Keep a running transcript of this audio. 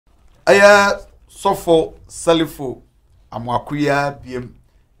aya sofo Salifuu Amoaku ya biem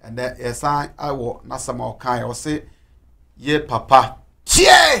and esan awo nasama okan o se ye papa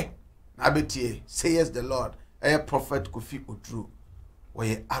tie na betie say yes the Lord aya prophet Kofi Oduro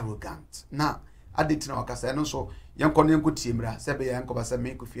we arrogant na adetina wakasa no so yanko ne yanko tiemra se be yanko ba se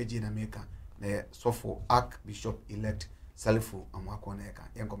me Kofi agi na meka na sofo Archbishop elect Salifuu Amoaku na eka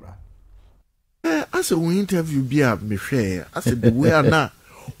yanko bra as a interview bia me hwe as the way na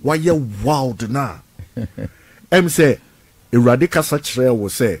why you wild na say Erade kasa kire wo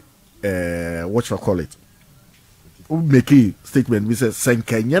say what you call it make a statement we say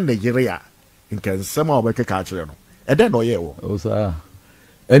senkanya Nigeria in can some of the kire no e den no ye wo o sir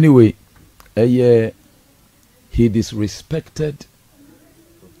anyway he disrespected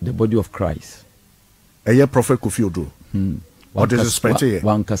the body of Christ prophet Kofi Oduro what disrespect ye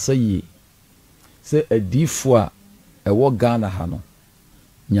wan kasa yi say adifo a ewo Ghana ha no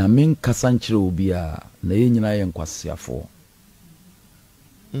nyame nkasa nkyere obi a na ye nyina ye nkwasiafo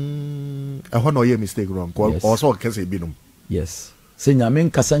no ye mistake wrong also kese binum yes say nyame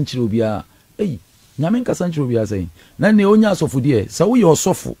nkasa nkyere obi a nyame nkasa nkyere obi a say na ne onya asofo de say wo ye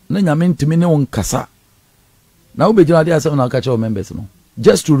osofo na nyame ntimi ne won kasa na wo bejira de asem na ka che members no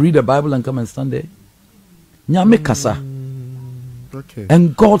just to read the Bible and come and stand there nyame kasa okay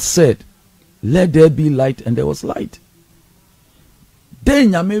and God said let there be light and there was light.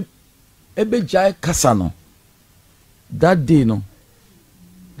 Then nyame ebejai kasa no. That day no,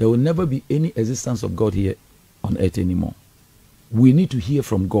 there will never be any existence of God here on earth anymore. We need to hear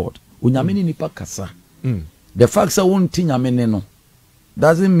from God. Unyame ni nipa kasa. The fact that won ti nyame ne no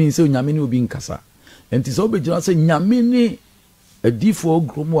doesn't mean say unyame ni obi nkasa. And it is obejina say nyame ni adifo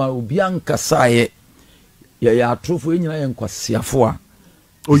ogromo a obi ankasa ye. Ya atrofo enyina ye nkwasiafo a.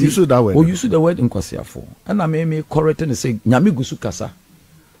 Oh, you use that word. Oh, you use the word in Kwasiafo. And I may correct and say, Nyami gusu kasa.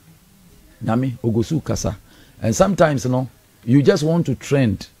 Nyami ogusu kasa. And sometimes, you know, you just want to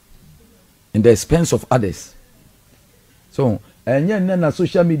trend in the expense of others. So, and then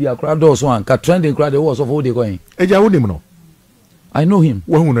social media crowd also one can trending crowd the words of all they going. I know him.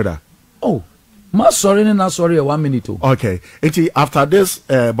 Oh, ma sorry, not sorry. 1 minute. Okay. After this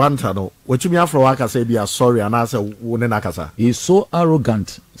banter, no, what you mean after work? I say be sorry and answer nakasa. He's so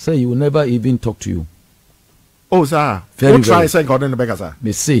arrogant. Say he will never even talk to you. Oh, sir. Don't try saying God in the back, sir.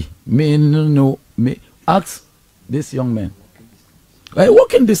 Me see. Me no. Me ask this young man.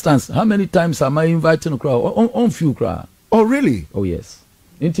 Walking distance. How many times am I inviting a crowd? On few crowd. Oh, really? Oh, yes.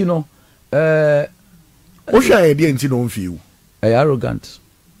 And you know, what's your idea? And you know, few. Arrogant.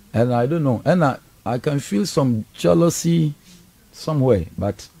 And I don't know. And I can feel some jealousy somewhere.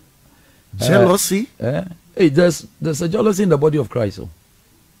 But jealousy? Hey, there's a jealousy in the body of Christ.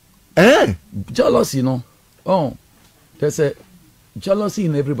 Jealousy, you know. Oh, there's a jealousy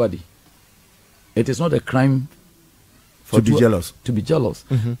in everybody. It is not a crime to be jealous. To be jealous.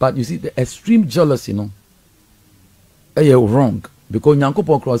 But you see, the extreme jealousy, you know, you're wrong. Because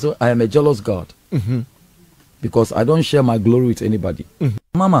Nyankopon Christ, I am a jealous God. Because I don't share my glory with anybody.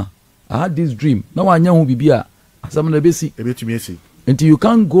 Mama, I had this dream. Now I know who be until you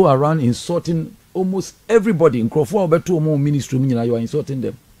can't go around insulting almost everybody in Crawford or ministry, you are insulting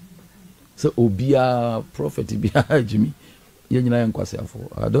them. So Obia prophet Jimmy. I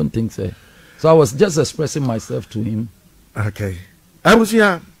don't think so. So I was just expressing myself to him. Okay. I was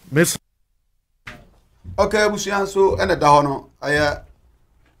here, Miss. Okay, Busian so and the Dahono.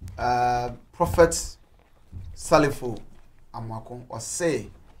 Prophet Salifuu Amoaku or say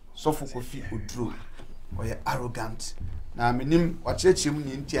sofo Kofi Oduro or arrogant. Na minim wachechim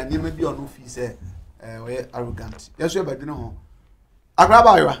ni ntia ni bi onu fi say we arrogant. Yeso e badino ho.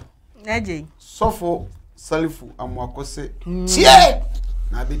 Agraba yiwa. Eje. Sofo Salifuu Amoaku say tie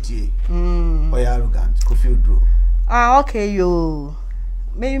na betie. Or arrogant Kofi Oduro. Ah okay yo.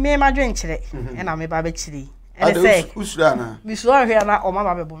 Me madwen kire e na me ba be kire. And say, Usrana. We saw here na o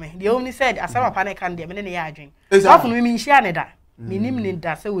mama bebo me. They only said asama pa na kan de me ne ya adwen. Often we mean share ne da. Me nim ne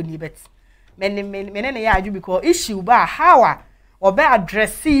da say we ni bet. Me ne ya adwen because issue ba how a obe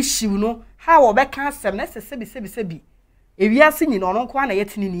address issue no how obe kan asem na sebi. E wi ase ni no nko na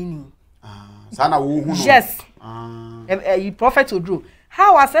yetini ni. Sana wo hu no. Yes. Prophet Oduro.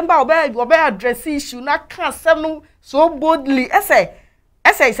 How asem ba obe address issue na kan asem no so boldly.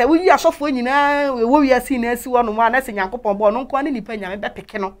 Say we are so for nyina we are seen as one man na se Nyankopon bo no nko na nipa nyame be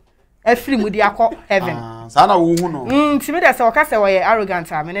peke no afiri mu dia akọ heaven sana wo hu no ti me dey say waka say we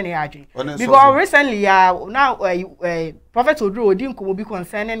arrogant am ne adwen because recently now Prophet Oduro odi nkomo bi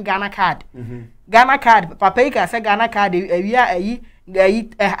concerning Ghana card papa ika say Ghana card awia ayi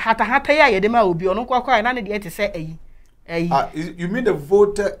hata ya yede ma obi ono kwa na ne dey te say ayi You mean the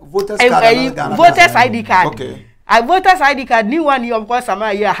voters card? Voters ID card. Okay. I voters ID card new one you of course am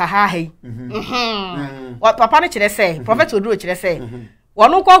here What papa no kire say prophet Oduro kire say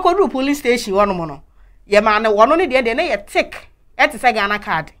wono kwa do police station wono mo no ye ma na wono ne de na ye tick et say Ghana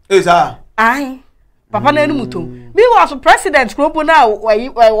card ai papa na enu mutom me was president kropo na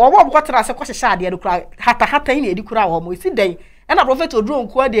wo kwatara se kwhye ade kura hata ina edi kura wo mo si den e na prophet Oduro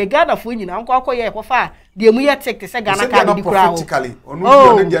nko de Ghana fo nyina nko ye kofa de mu ye tick say Ghana card edi kura wo practically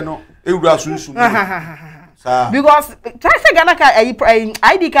onu de no ewura sunsun because try say Ghana card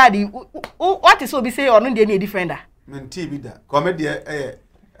ID card what is so be say onu de na defender menti bi da comedy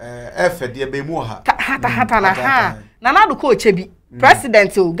de be mu ha hata na ha na do ko chebi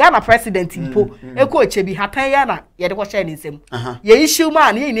president Ghana president impo e ko chebi hata ya na ye de ko share ni nsem ye issue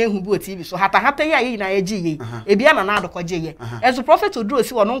man ye na ehu bi o TV so hata ya ye na ye gi ye e bia na do ko gi ye enso prophet Oduro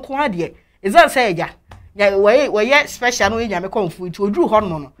si wono nko ade izan say eja we special no nyame konfu ti Oduro ho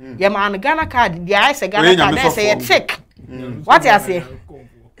no ye man Ghana card dia I say Ghana card say ye check what you say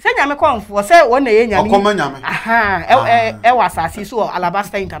say nyame konfu say won na ye nyame e wasasi so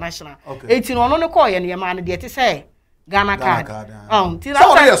Alabasta International eti no no ko ye ne man de te say Ghana card ti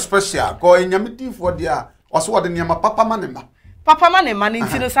so we special ko nyame di for dia oso wode nyama papa manema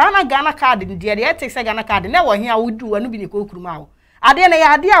nti no sa na Ghana card de e te say Ghana card na wo hia wudu anu bi ne ko kuruma wo ade na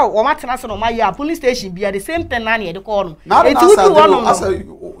ya ade a wo matena so no ma ya police station bia the same thing na ne de ko no eti wudu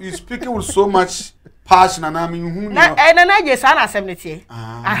wo you speaking with so much passion and I mean who na na je sa na 70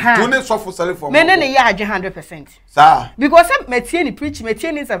 do ne so for Salifuu me ne ya age 100% sir because metie ni preach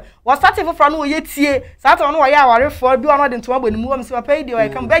metie ni say was starting for no ye tie sa to no wo ya aware for bi ono de ntoma bani mu am say papa e dey o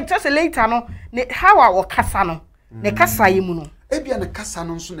come back just later no ne how a kasa no ne kasa ye mu no e bia ne kasa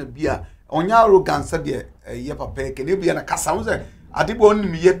no so na bia onya arrogance de ye papa e ke ne bia ne kasa wo say adebo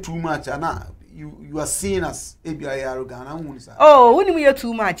onim ye too much ana you are seen as ebia arrogant na hu ni sa onim ye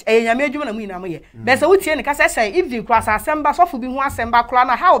too much nyame adwuma na mu ina mo ye be say wutie ne kasa say if the cross asemba sofu bi hu asemba kra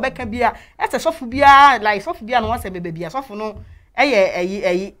na how beka bia ese sofu bia like sofu bia no wan say bebe bia sofu no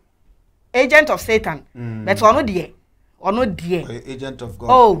eyi agent of Satan but ono de agent of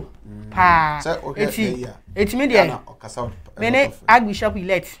God pa eti me de me ne Archbishop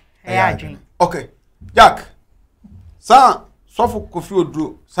elect adwin okay Jack sa Sofu Kofi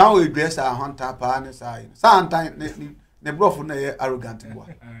Oduro sa o dress a hunter pa ne sa antan ne brofo na ye arrogant boy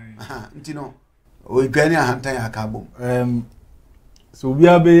nti no o dwane a hunter ya ka bom so we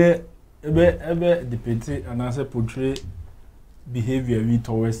are ebe depend and answer portray behavior we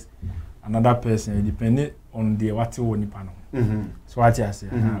towards another person depending on the what you want nipa no so what you say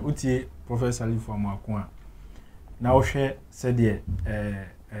utie Professor Salifuu Amoaku na o hwe said the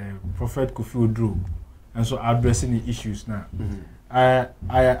Prophet Kofi Oduro and so addressing the issues now.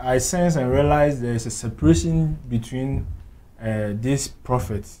 I sense and realize there is a separation between these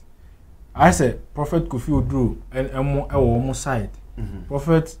prophets. I said Prophet Kofi Oduro and almost side.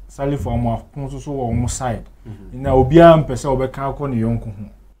 Prophet Salifuu Amoaku also almost side. Now obia mpese obeka ko ne yonko ho.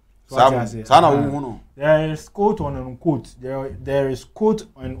 There is quote on unquote. There is quote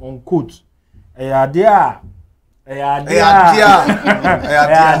and unquote. Idea.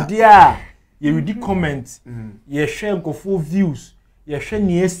 You read comment, you share full views, you share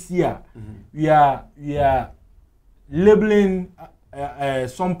near we are labeling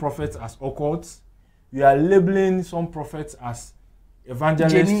some prophets as occults, we are labeling some prophets as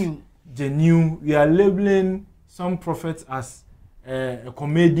evangelists, genuine. We are labeling some prophets as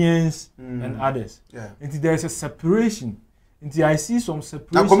comedians and others. Until there is a separation. Until I see some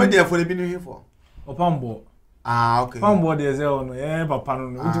separation. Now comedian for the been here for? Opambo. Ah, okay. Pambo de zero no, papa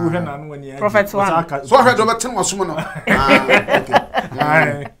no. Uti we na no when Prophet one. So I heard over 10 was no.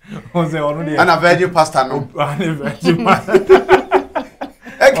 Okay. On the ono de. And a virgin pastor no. And a virgin pastor.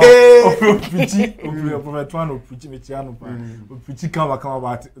 Okay. Prophet one preach me tiano pa. Preach come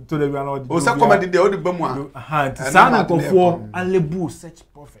about to the one. O sa come de o de bamu a. Sana kofo alebu such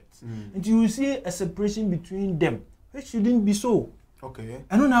prophets. And you see a separation between them. It shouldn't be so. Okay.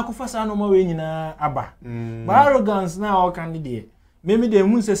 Eno na akofa sa no ma we nyina aba. But arrogance na all can dey. Maybe the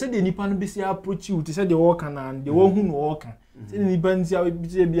moon say the nipa no be say approach you to say the work and the one who no work. Say the nipa ntia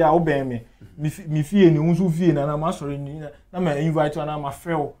be bia wo ben me. Me fie ni unso fie na ma sorry ni na ma invite you na ma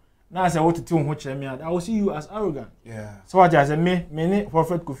fail. Na say what to ho kire me. I will see you as arrogant. Yeah. So what I say me ne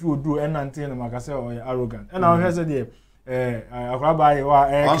Prophet Kofi Oduro enante na maka say o arrogant. And I hear say the akwaba ye wa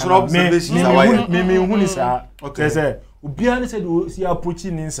me hu ni sa. Say Obiane said we see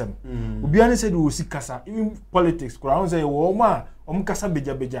approaching nsem. Obiane said we see kasa. Even politics, kura say wo ma kasa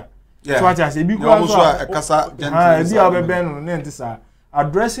beja. So what I say because kasa gently.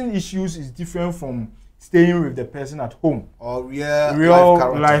 Addressing issues is different from staying with the person at home or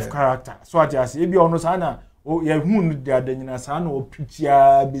real life character. So what you say, ebi ono sana o ye hu de adanyina sana o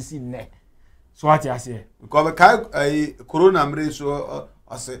pitia besi ne. So what you say? Because kai corona mre so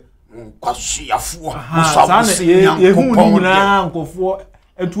ase kwasiafo musabusi ye hu nyina nkofo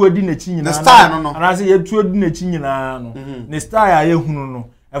etu adi na chi nyina. The style no. Ana say ye tu adi na chi nyina no. Ne style ye hunu no.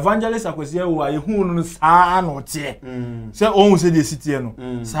 Evangelist akwese wo ye hunu no saa no tie. Say ohun say dey sitie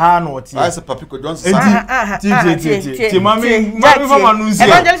no. Saa no tie. I say Papico Johnson. Ti mami fama no nsia.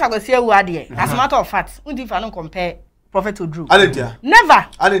 Evangelist akwese wo ade. As a matter of fact, undi fa no compare Prophet Oduro. Alentia. Never.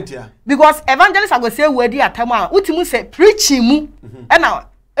 Alentia. Because evangelist akwese wo ade atamu a utimu say preaching mu. And now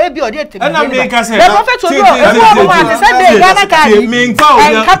ebi odi etemi. And I make say. The Prophet Oduro ebu omo say dey Ghana card. Me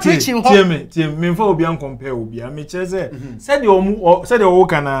preaching ho. Tie me fa obi an compare obi. Me che say said the owo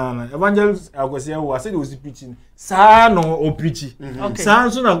kana evangelist akwese wo said was preaching. Sa no o preach. Sa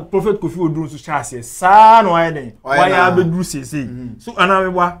so na Prophet Kofi Oduro so chase. Sa no why den. Why ya be dru sese. So ana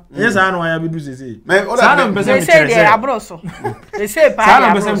me bwa. Yes sa no why ya be dru sese. Sa na me say dey abroso. They say pa. Sa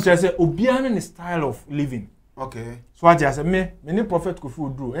na me say obi an the style of living. Okay. So what you say me ni Prophet Kofi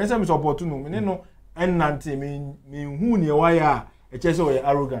Oduro. Ense me support no me no ennante me hu ne why e che say we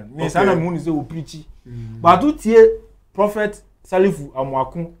arrogant. Me sa na me hu ni say o preach. But to tie Prophet Salifuu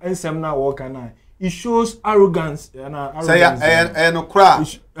Amoaku ensem na wo kana. It shows arrogance and arrogance. Say no cry.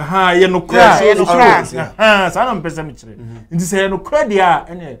 Ye no cry. Sa na mpesa me kire. Nti say no cry dia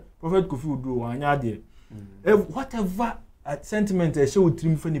ene Prophet Kofi Oduro anya de. Whatever sentiment e show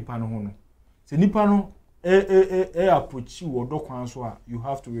trim fa nipa no ho no. Se nipa no approach you odokwan so you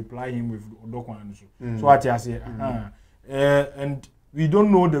have to reply him with odokwan so. So what you say and we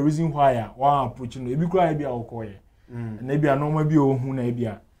don't know the reason why one approach no. Ebi kura ebi akoye. Na ebi anoma bi ohun na ebi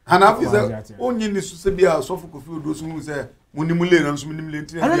a. And after only ni so se bia so for Kofi Oduro so say munimule na so munimule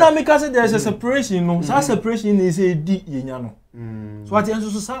nti. And na make say there is a separation no. So separation is a di yenya no. So what you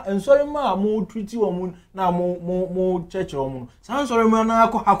so and sorry ma mo treat you omo na mo church omo. So sorry ma na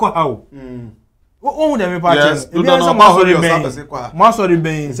akọ how. Oh, dem pa chen. Ebi an ma sorry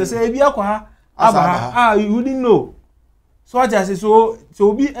ben. Say ebi akọ ha aba you didn't know. So what I say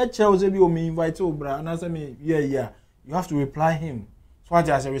so be a Chelsea be o me invite obra and say me yeah you have to reply him. So what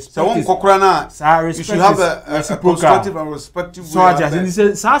I say respect. So one kokra na you should have a constructive and respectful way. So what I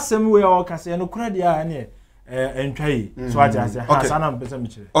say say same way o ka say no kra dia na entwai. So what I say ha sana mpesa me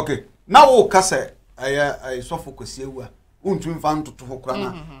kire. Okay. Now o ka say I so focus ewu a untu mfa ntoto kokra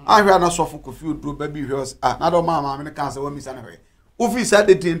na ahwe na so focus Kofi Oduro ba bi hwe na do ma me kan say wa misa na hwe. Office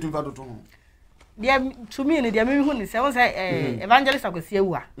ade tin ntu mfa ntoto ho. Dia to me ne dia me hu ni say won say evangelist akwese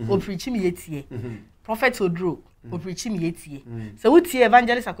ewu a o preach me yetie. Prophet Oduro o preach me yetie. So we tie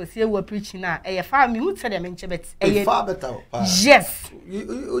evangelist akwese ewu a preach na e fa me hu say dem nche bet e fa better. Yes.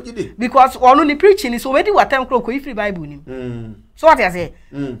 Because onu ni preaching is already watem kro ko ifri Bible nim. So what I say?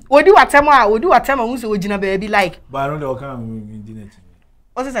 Odi watem hu say ogina baby like. But I know they come in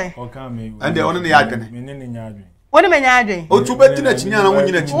What say? O come me. And they only adwene. Me ne nya adwene. Woni menya adwen. O tu beti na chinya na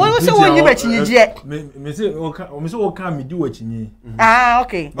wonyi na chinya. Woni se wonyi ba chinyi je. Me say o come me di wa chinyi.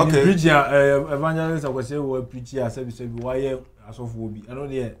 Okay. Okay. Preach evangelist akwese wo preach ya sabi why asofo obi. I know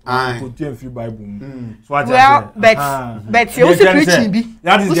there go to free Bible. So what well, but you also preaching bi.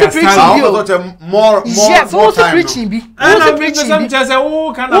 That is the their style. More yes, also preaching bi. Also preaching. Some just say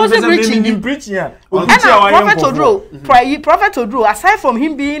oh can I preaching here. Prophet Oduro aside from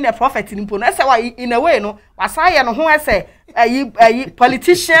him being a prophet in Impo, say why in a way no aside no ho say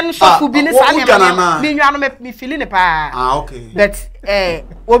politician so bi ni sa me nwa me feeling pa. Okay. But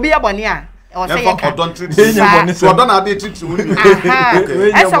obi abone a or say so don't have it to win.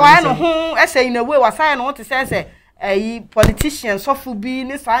 Esa why no ho esa in a way aside no to say politician so bi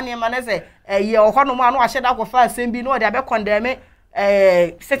ni sa na na say ohono ma no ahye da kofa asem bi no de abe condemn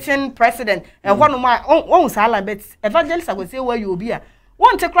certain president one ma won sala bet evangelist akwese where you be a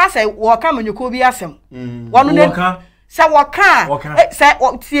won te class e wo ka manyoko bi asem wonu ne say wo ka say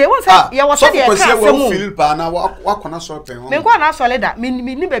tie won say ye wo say de ka asem feel pa na wakona so pen me kwa na so leda me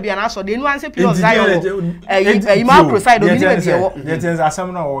ni ba bia na so de nu anse pure zion ma proside obi ni ba bia wo de things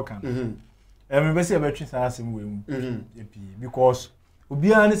asem na wo ka me be say be twi sa asem we mu because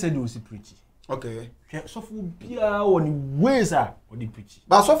obi an say do si preach. Okay. So for bia on ways are or the preach.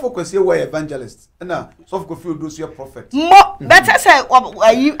 But so for say we evangelist. Na so for Kofi Oduro your prophet. Mo better say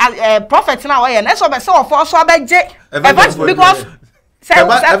prophet na we na so be say for so abeje evangelist because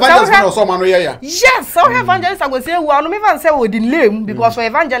evangelist so man no ya. Yes, so evangelist go say we no me van say we di name because for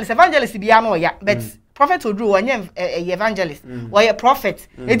evangelist bia no ya but Prophet Oduro onye evangelist or a prophet.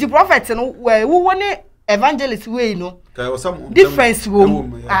 E di prophet no we woni evangelist way no difference wo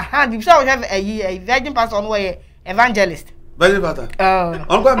because I have a virgin pastor no evangelist virgin pastor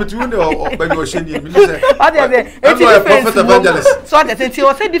on go me to know when you shey me say prophet evangelist so that say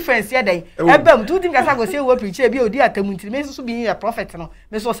o say difference here dey ebam do think as I go say we preach bi odi atamunti me so be a prophet no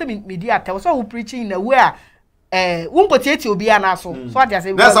me so say me di atam so who preaching in a way won potieti obi ana so that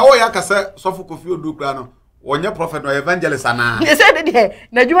say na say o ya ka say sofo Kofi Oduro kra no wonye prophet no evangelist ana they say dey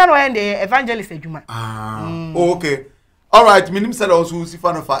na djuma no end evangelist djuma okay all right minim say also si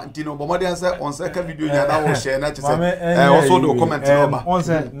fa no fa ntino bomode say on second video nya na wo share na say also do comment no ba on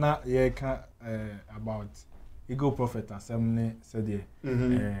say na ye can about ego prophet asem said the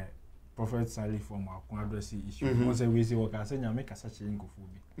prophet Salifuu Amoaku address issue on say we say we can say nyame kasa che nkofo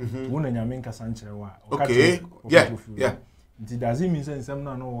bi won na nyame kasa nkyere wa okay yeah it doesn't mean say nsem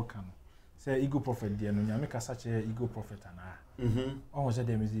na no work am say ego prophet there no nyame kasa che ego prophet ana on say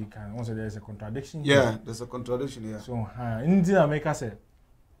the music can on say there is a contradiction there's a contradiction so ndi na make say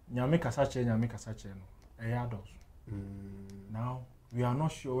nyame kasa che no e adults now we are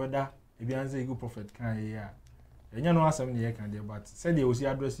not sure whether ebianze ego prophet can here enya no asem ne can there but said they was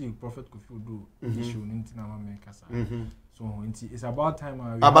addressing prophet Kofi Oduro issue nti na make kasa so it's about time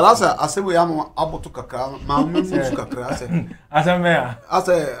abalasa ase we am aboto kakra ma musu kakra ase asem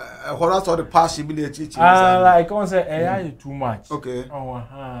ase hora so the past be the teaching like on say AI is too much okay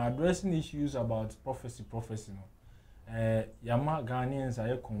addressing issues about prophecy no yama Ghanaians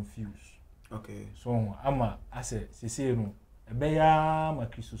are confused okay so ama ase sese no ebeya ma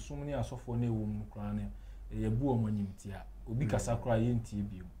Christosum ni asofo na ewo mu kra na yebu omanyimtia obi kasa kra yenti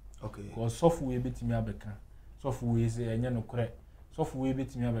bio okay because software we betimi abeka software is enye no kre software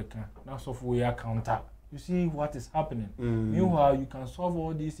betimi abeka na software counter you see what is happening meanwhile you can solve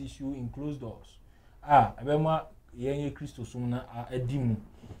all these issues in closed doors abema yenye Christosum na edimu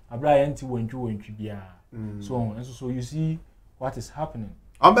abra yenti wantwi bia so you see what is happening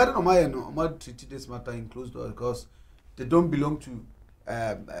I'm better no my treat this matter in closed doors because they don't belong to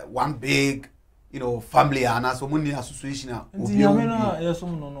one big family and so money association no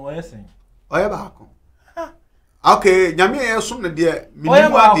yesing oya ba ko okay nyame yesum ne de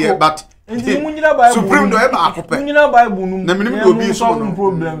minimum de but supreme do e ba ko pe munyina bible num na minimum do bi so no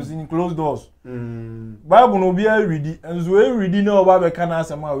problems in closed doors bible no be ready enzo ready na oba be kana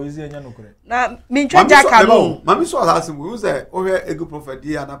asema we zi enya no kore na minchwa jaka no mami so asem we say ohwe ego prophet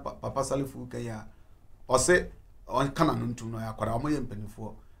dia na papa Salifuu ka ya o se on kana no ntum no ya kwara mo ye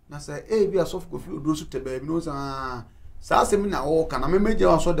mpanifo na say bi asof Kofi Oduro so tebe bi no sa asem na wo kana memeje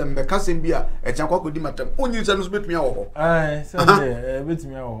waso dem be kasem bi a echa kwakodi matam onyi se no so betumi awo ho say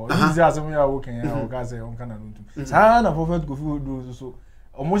betumi awo ho nzi asem ya wo kan ya wo ka say on kana no ntum sa na prophet Kofi Oduro so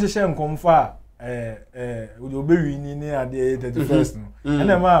omo hye nkomfa we obewi ni ade 31st no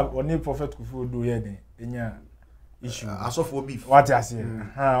ena ma oni prophet Kofi Oduro ye den enya issue asofo beef what you say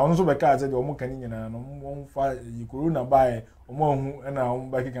ono so be ka say omo kan nyina no omo fa corona buy omo hu ena omo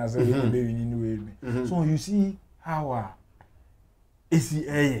ba ki kan say obewi ni we so you see how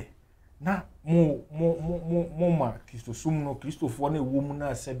esi na mo ma Christosum no Christopher na ewo mu na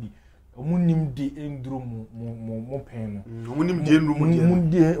asabi omunim de enduro mo pen no omunim de enduro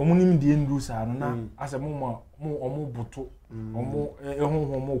omunim de enduro sa no na ase mo omo boto omo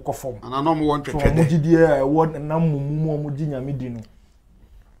ehonhon mo kofom ana no mo won twetwe mo gidie wo na mumu mo gi nyame di no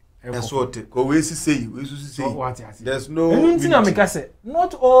esote ko we si say there's no anything am ka say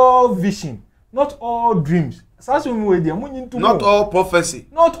not all vision not all dreams sasu mu we dia mo nyintu not all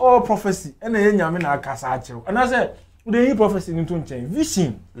prophecy ena ye nyame na akasa akiro and I say we dey prophecy into nchen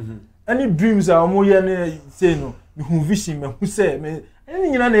vision any dreams are mo ye na say no me hu vision me hu say me any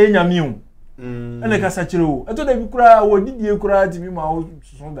nyina na ye nyame o ena kasa akiro eto da bi kura wo didie kura ti mi ma wo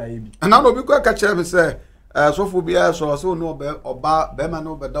so da ye bi ana no bi kura ka kire me say so for bia so no oba be ma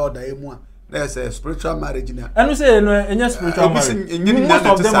no be da oda ye mu a there's a spiritual marriage na enu say no enya spiritual marriage most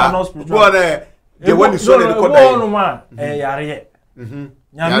of them are not spiritual but the one is so the no ma yare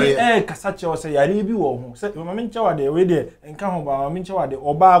nyame kasa che o say yare bi wo ho say mama nche wa de we de nka ho ba mama nche wa de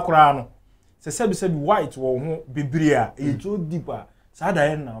oba akura no say sebi white wo ho bibiri a e to deeper sa da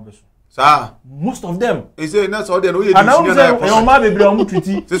yen na obeso sa most of them e say na so de no ye do sini o ma bibiri o mu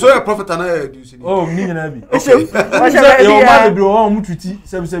twiti say so your prophet na ye do sini oh ni nyina bi o ma bibiri o mu twiti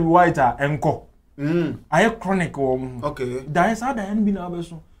sebi white a enko aye chronic wo okay da sa da yen bi na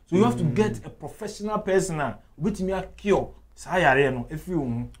obeso. So you have to get a professional person with me a cure. Sayare no if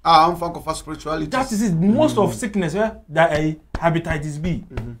you I'm fan of spirituality. That is it. Most of sickness that a hepatitis B.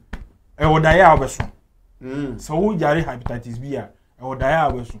 E wo die abeso. So wo jare hepatitis B a e wo die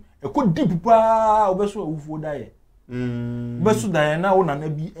abeso. E ko deep pa obeso awufo die. Beso die na wo na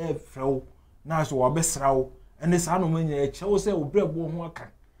bi e frew na so wabesrawo ene saa no manya e chewo se wo brebo ho aka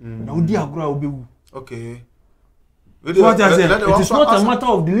na odi agora obewu okay so what I say, it is not a matter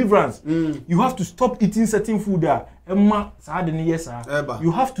of deliverance. You have to stop eating certain food there. Emma,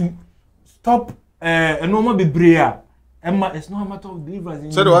 you have to stop a normal bebrayer. Emma, it's not a matter of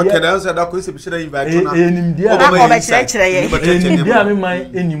deliverance. So I can answer that question. Should I invite you now?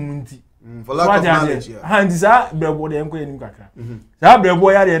 For lack of knowledge. And this are brebo de enko enim kakra. Sa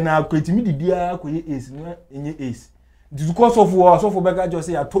brebo ya de na kwetimi didia akoye ace no enye ace. Because of war, so for beka just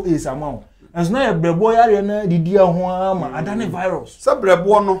say ato ace amount. And so now brebo ya na didi ho ama adane virus. Sa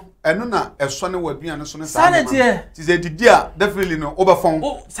brebo no eno na eso ne waduane so ne sanity. Ti say didi a definitely no overfon.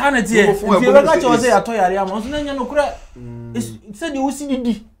 Oh sanity. If you beka just say ato yare ama so na nya no kura. It said you see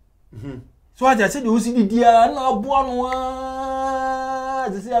didi. So I said you see didi na aboa no wa.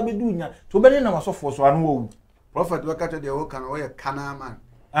 They say abedu nya. So be na maso for so anu wo. Prophet beka to the wo kan wo ye kana man.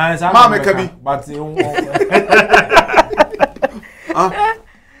 Ma me ka bi but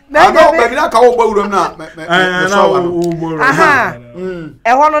I know, baby, I can't go with them now. Aha.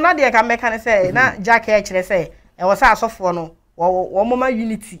 No, not the can say, not Jack actually say, and was our software no, one more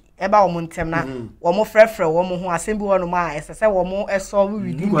unity about Montemna, one more frefra, one more who assemble one of my as I say, one more as so we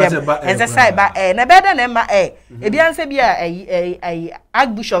redeem them as I say, but a better than my a Beyonce be a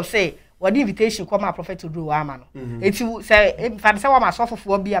Archbishop say, what invitation come our prophet to do, Aman. If you say, if I say, what my software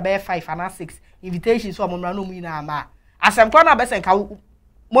will be about 5 and 6 invitations, so I'm no mean, as I'm going to best and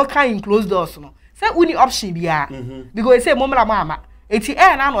more kind closed doors no say uni option bia because say momla mama eti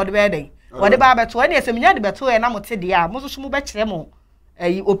na no de bede what the baba to any say menya de beto na mote dia mo so mo be kire mo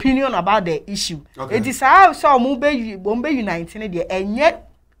opinion about the issue eti say so mo be unite ne de enye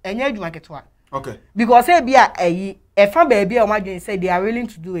adwuma ketwa okay because say bia e fa ba bia o madwen say they are willing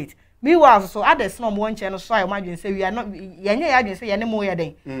to do it meanwhile so others no mo nche no so I imagine say we are not yenye ya adwen say ye ne mo ye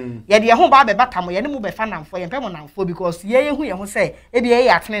den ye de ho ba be batam ye ne mo be fa namfo ye pem namfo because ye hu ye ho say e bia ye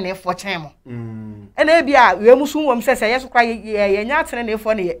atene ne fo chen mo ena e bia we musu wom say ye so kwa ye nya atene ne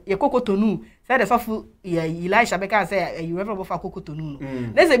fo ne ye kokotonu say the sofu ye Elisha be ka say you ever go fa kokotonu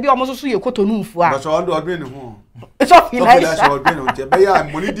no na say bia o mo so ye kokotonu fu a but so do adwen ne ho so Elisha adwen no je be ya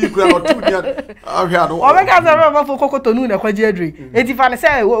money di kura no tu dia ahia do o be ka say be fa kokotonu na kwaje adri enti fa ne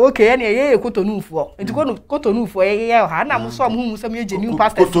say okay na ye kokotonu fu o enti kokotonu fu ye ha na mo so mo so me genuine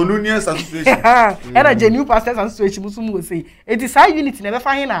pastor kokotonu ni esa situation era genuine pastor and situation musu mo say enti sa unity na be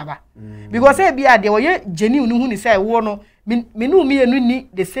fa hin na ba because say bia de wo ye genuine no hu ni say wo no me no me enu ni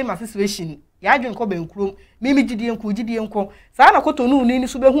the same situation ya adwen ko benkrum me gidie nko sa na kotonu ni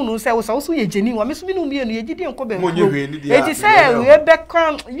so be hu no say wo so ye genuine wa me so me no me enu ye gidie nko benkrum enti say we be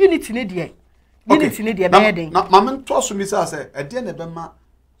kan unity ne de unity ne de be den na ma men to so mi say e de na be ma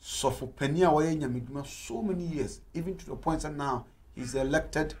sofo pani a wo ye nyameduma so many years even to the point that now he's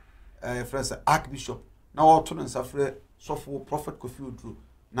elected friend archbishop now all to nsafre sofo prophet Kofi Oduro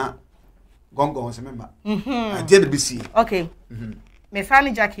na gongo on se member I did be see okay me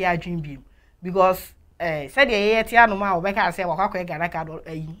sani Jackie adwin bi because said ye tia no ma obeka say wakwa Ghana card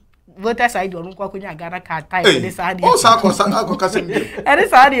voter side on kwa kunya Ghana card type this ade o sa ko kasem bi e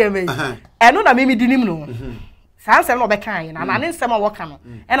this ade me e no na me dinim no sansem no obeka yin na na nsem a woka no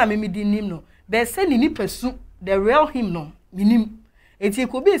e na me dinim no be say ni nipasu the real him no minim eti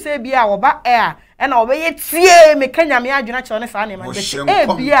ko bi say bia wo ba e na obeye tie me kanya me adwena che ne sa ne ma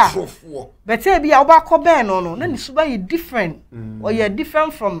be bia but e bia wo ba ko ben no na ni suba ye different or you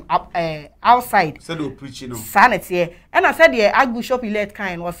different from outside said we preaching no sanity e na said the archbishop elect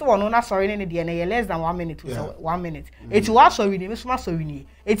kind was so no na sorry ne de na ye less than 1 minute so 1 minute eti wa sorry ni me so ma sorry ni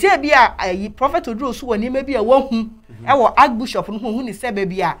eti e bia prophet Oduro so woni ma bia wa hu e wo archbishop no hu ni se ba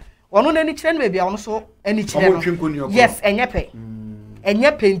bia ono na ni kire no bia ono so ani kire no yes enye pe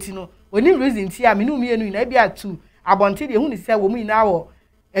enye penti no oni reason ti a me no mienu na bia tu abonte de hu ni se wo mu ina wo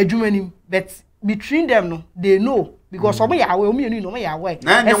adwumanim but between them no they know because omo ya we o mienu no omo ya we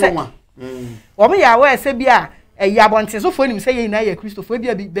omo ya we se bia ya abonte so fo nim se ye ina ya Christopher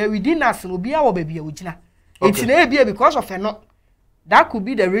bia be within us no bia wo ba bia ogina eti na bia because of no that could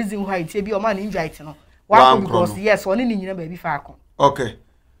be the reason why it be o man invite no one because yes oni ni nyina ba bi fa akon okay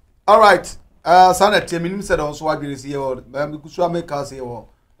all right Sanet minim said also adwene se ye o me kusu ameka se ye o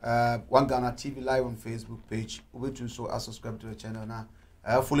One Ghana TV live on Facebook page. We to so subscribe to the channel now.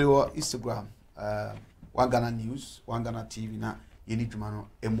 Follow our Instagram. One Ghana News, One Ghana TV now. You need to mano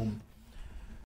emum